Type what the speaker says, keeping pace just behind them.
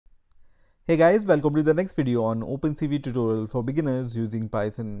Hey guys, welcome to the next video on OpenCV tutorial for beginners using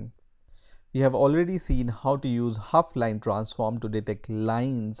Python. We have already seen how to use Hough line transform to detect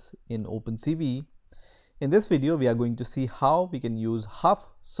lines in OpenCV. In this video, we are going to see how we can use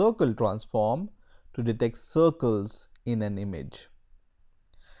Hough circle transform to detect circles in an image.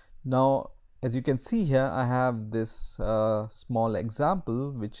 Now, as you can see here, I have this small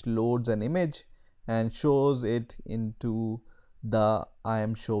example which loads an image and shows it into the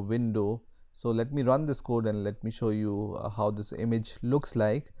IamShow window. So let me run this code and let me show you how this image looks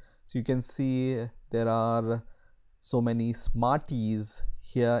like. So you can see there are so many Smarties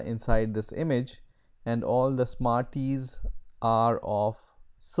here inside this image, and all the Smarties are of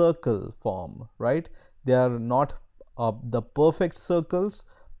circle form, right? They are not the perfect circles,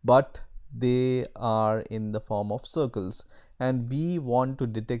 but they are in the form of circles, and we want to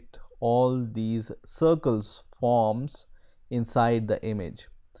detect all these circles forms inside the image.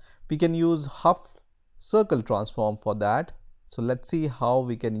 We can use Hough circle transform for that. So let's see how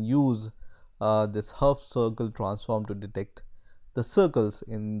we can use this Hough circle transform to detect the circles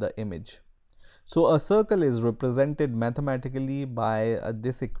in the image. So a circle is represented mathematically by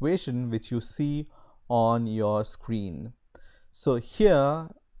this equation which you see on your screen. So here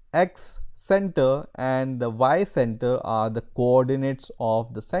x center and the y center are the coordinates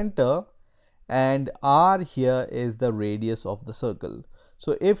of the center, and r here is the radius of the circle.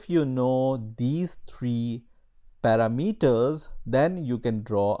 So if you know these three parameters, then you can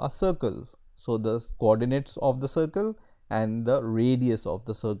draw a circle. So the coordinates of the circle and the radius of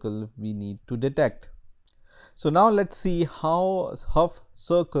the circle we need to detect. So now let's see how Hough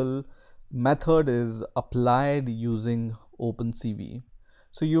circle method is applied using OpenCV.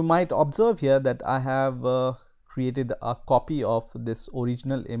 So you might observe here that I have created a copy of this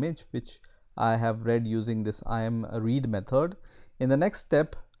original image which I have read using this IamRead method. In the next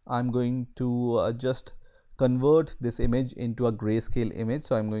step, I'm going to just convert this image into a grayscale image.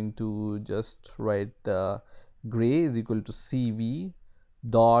 So I'm going to just write gray is equal to CV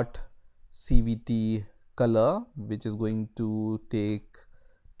dot CVT color, which is going to take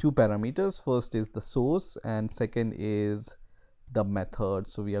two parameters. First is the source and second is the method.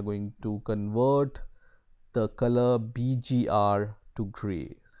 So we are going to convert the color BGR to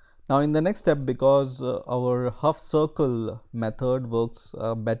gray. Now in the next step, because our Hough circle method works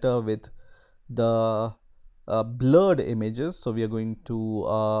better with the blurred images, so we are going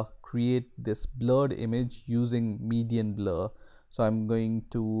to create this blurred image using median blur. So I'm going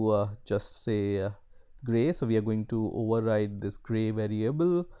to just say gray. So we are going to override this gray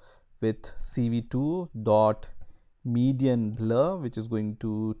variable with cv2 dot median blur, which is going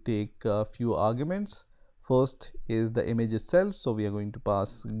to take a few arguments. First is the image itself, so we are going to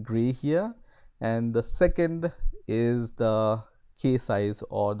pass gray here, and the second is the k size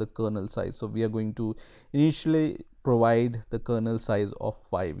or the kernel size. So we are going to initially provide the kernel size of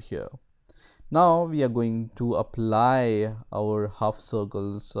 5 here. Now we are going to apply our Hough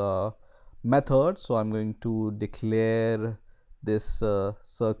circles method. So I'm going to declare this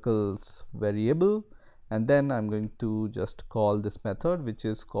circles variable, and then I'm going to just call this method which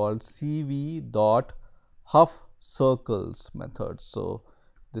is called cv dot Hough circles method. So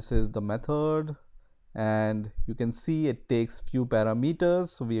this is the method, and you can see it takes few parameters.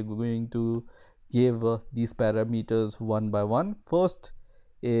 So we are going to give these parameters one by one. First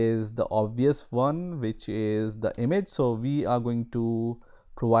is the obvious one, which is the image. So we are going to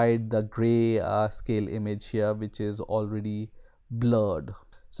provide the gray scale image here, which is already blurred.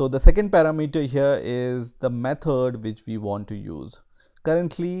 So the second parameter here is the method which we want to use.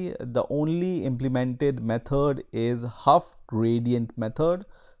 Currently the only implemented method is Hough gradient method.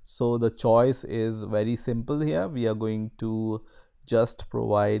 So the choice is very simple here. We are going to just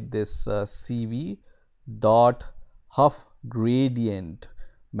provide this cv dot Hough gradient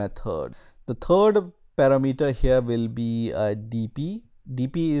method. The third parameter here will be dp.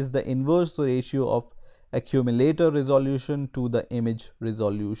 dp is the inverse ratio of accumulator resolution to the image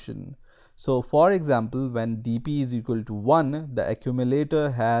resolution. So for example, when dp is equal to 1, the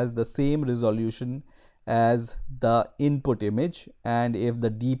accumulator has the same resolution as the input image, and if the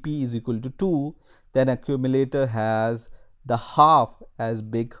dp is equal to 2, then accumulator has the half as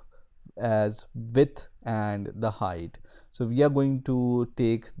big as width and the height. So we are going to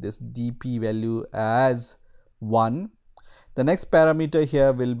take this dp value as 1. The next parameter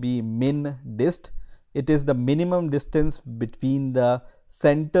here will be min dist. It is the minimum distance between the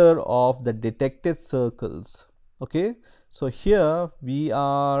center of the detected circles. Okay, so here we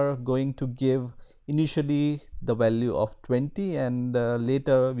are going to give initially the value of 20, and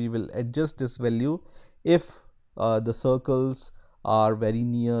later we will adjust this value if the circles are very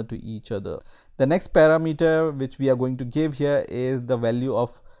near to each other. The next parameter which we are going to give here is the value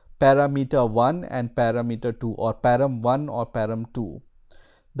of parameter 1 and parameter 2, or param 1 or param 2.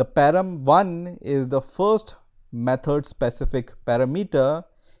 The param 1 is the first method specific parameter.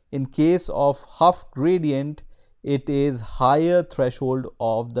 In case of Hough gradient, it is higher threshold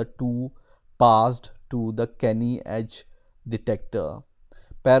of the 2 passed to the Kenny edge detector.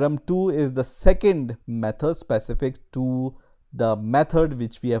 Param 2 is the second method specific to the method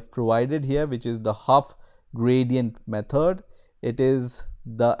which we have provided here, which is the Hough gradient method. It is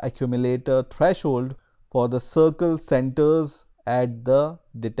the accumulator threshold for the circle centers at the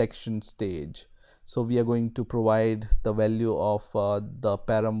detection stage. So we are going to provide the value of the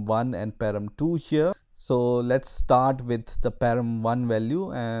param 1 and param 2 here. So let's start with the param 1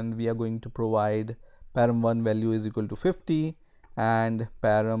 value, and we are going to provide param 1 value is equal to 50 and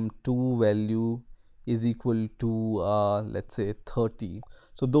param 2 value is equal to let's say 30.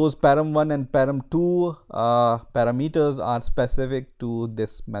 So those param 1 and param 2 parameters are specific to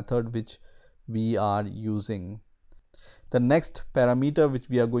this method which we are using. The next parameter which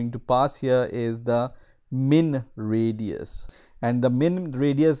we are going to pass here is the min radius, and the min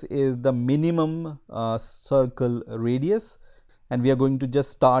radius is the minimum circle radius, and we are going to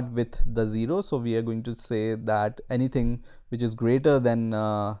just start with the 0. So we are going to say that anything which is greater than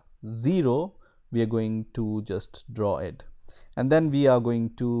 0, we are going to just draw it, and then we are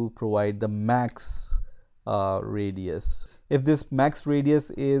going to provide the max radius. If this max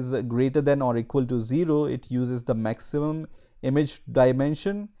radius is greater than or equal to 0, it uses the maximum image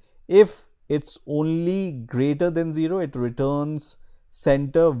dimension. If it's only greater than 0, it returns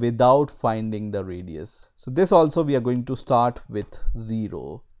center without finding the radius. So this also we are going to start with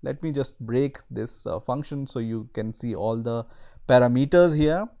 0. Let me just break this function so you can see all the parameters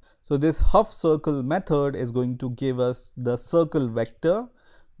here. So this Hough circle method is going to give us the circle vector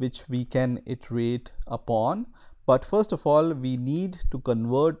which we can iterate upon. But first of all, we need to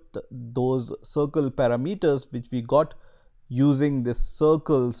convert those circle parameters which we got using this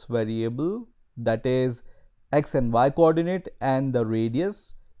circles variable, that is x and y coordinate and the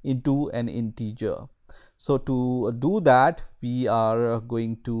radius, into an integer. So to do that, we are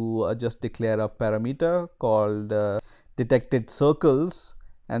going to just declare a parameter called detected circles,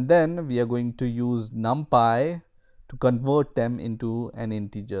 and then we are going to use numpy to convert them into an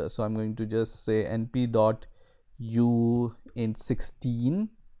integer. So I'm going to just say np dot u int 16,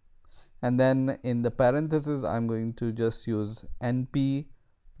 and then in the parenthesis I'm going to just use np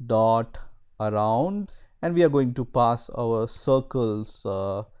dot around, and we are going to pass our circles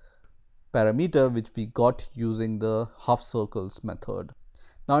parameter which we got using the Hough circles method.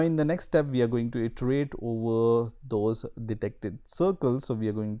 Now in the next step, we are going to iterate over those detected circles. So we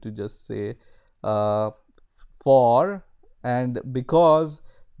are going to just say for, and because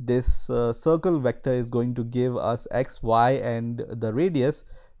this circle vector is going to give us x, y and the radius,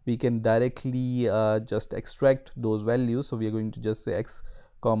 we can directly just extract those values. So we are going to just say x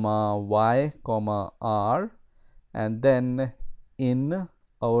comma y comma r, and then in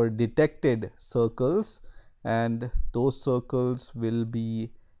our detected circles, and those circles will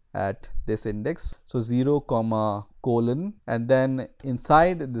be at this index. So 0 comma colon, and then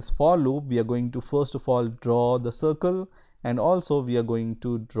inside this for loop we are going to first of all draw the circle, and also we are going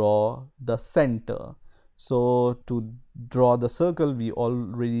to draw the center. So to draw the circle, we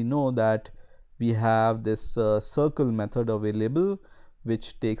already know that we have this circle method available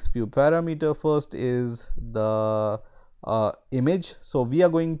which takes few parameter. First is the image. So we are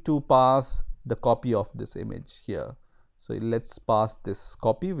going to pass the copy of this image here. So let's pass this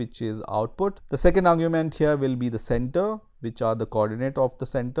copy, which is output. The second argument here will be the center, which are the coordinate of the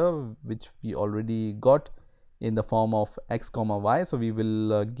center, which we already got in the form of x comma y. So we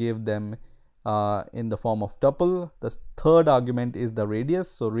will give them in the form of tuple. The third argument is the radius.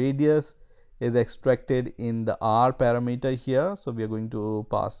 So radius is extracted in the r parameter here. So we are going to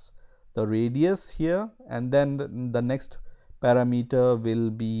pass the radius here, and then the next parameter will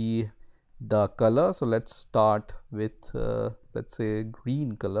be the color. So let's start with let's say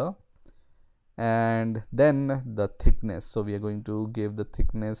green color, and then the thickness. So we are going to give the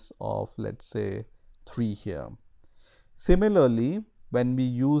thickness of, let's say, 3 here. Similarly, when we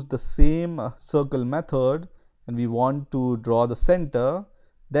use the same circle method and we want to draw the center,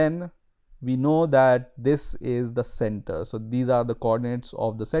 then we know that this is the center. So these are the coordinates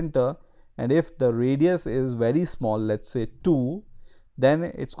of the center, and if the radius is very small, let's say 2, then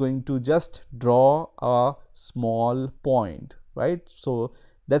it's going to just draw a small point, right? So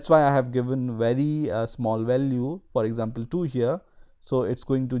that's why I have given very small value, for example 2 here. So it's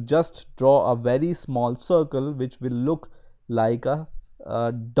going to just draw a very small circle which will look like a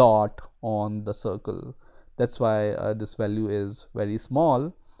dot on the circle. That's why this value is very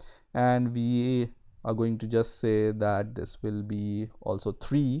small, and we are going to just say that this will be also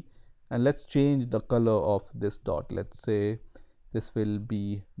 3, and let's change the color of this dot. Let's say this will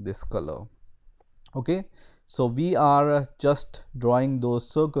be this color. Okay, so we are just drawing those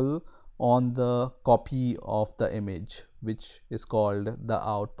circle on the copy of the image, which is called the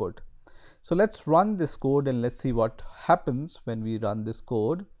output. So let's run this code and let's see what happens when we run this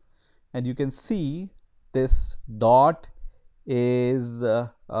code. And you can see this dot is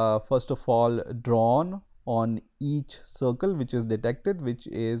first of all drawn on each circle which is detected, which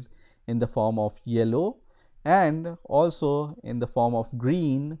is in the form of yellow, and also in the form of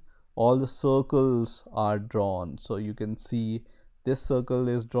green all the circles are drawn. So you can see this circle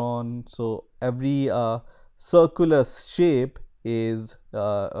is drawn, so every circular shape is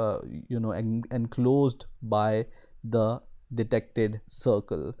enclosed by the detected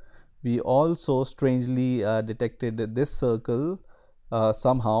circle. We also strangely detected this circle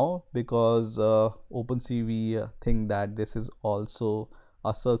somehow, because OpenCV think that this is also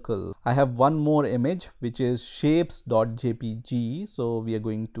a circle. I have one more image which is shapes.jpg, so we are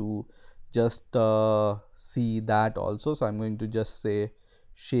going to just see that also. So I'm going to just say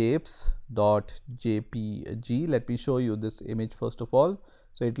shapes.jpg. Let me show you this image first of all.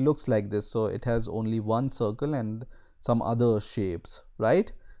 So it looks like this. So it has only one circle and some other shapes,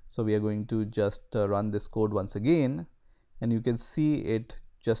 right? So we are going to just run this code once again, and you can see it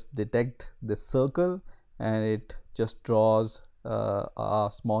just detect this circle and it just draws a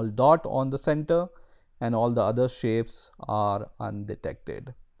small dot on the center, and all the other shapes are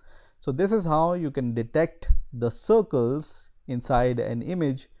undetected. So this is how you can detect the circles inside an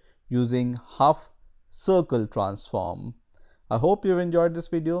image using Hough circle transform. I hope you've enjoyed this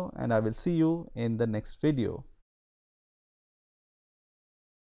video, and I will see you in the next video.